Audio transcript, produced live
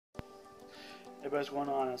Everybody's going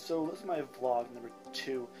on. So this is my vlog number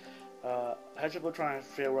 2. I had trouble trying to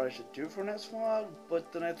figure out what I should do for next vlog,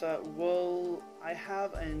 but then I thought, well, I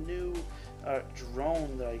have a new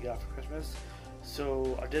drone that I got for Christmas,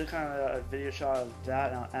 so I did kind of a video shot of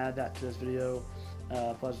that, and I'll add that to this video,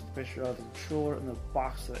 plus a picture of the controller and the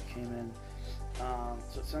box that it came in.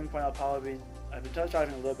 So at some point I've been test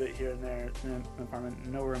driving a little bit here and there in my apartment,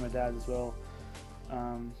 and over at my dad's as well.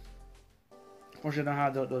 Unfortunately, I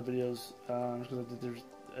don't have those videos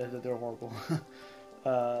because they're horrible.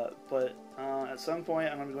 But at some point,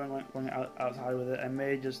 I'm going to be going outside with it. I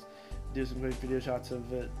may just do some quick video shots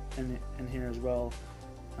of it in here as well.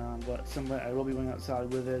 But at some point, I will be going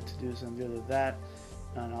outside with it to do some videos of that,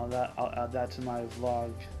 and I'll add that to my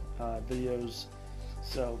vlog videos.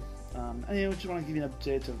 So anyway, just want to give you an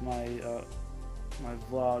update of my my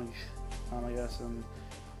vlog, I guess, and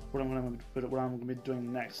what I'm going to be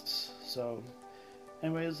doing next. So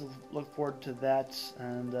anyways, look forward to that,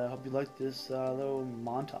 and hope you like this little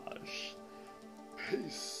montage.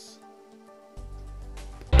 Peace.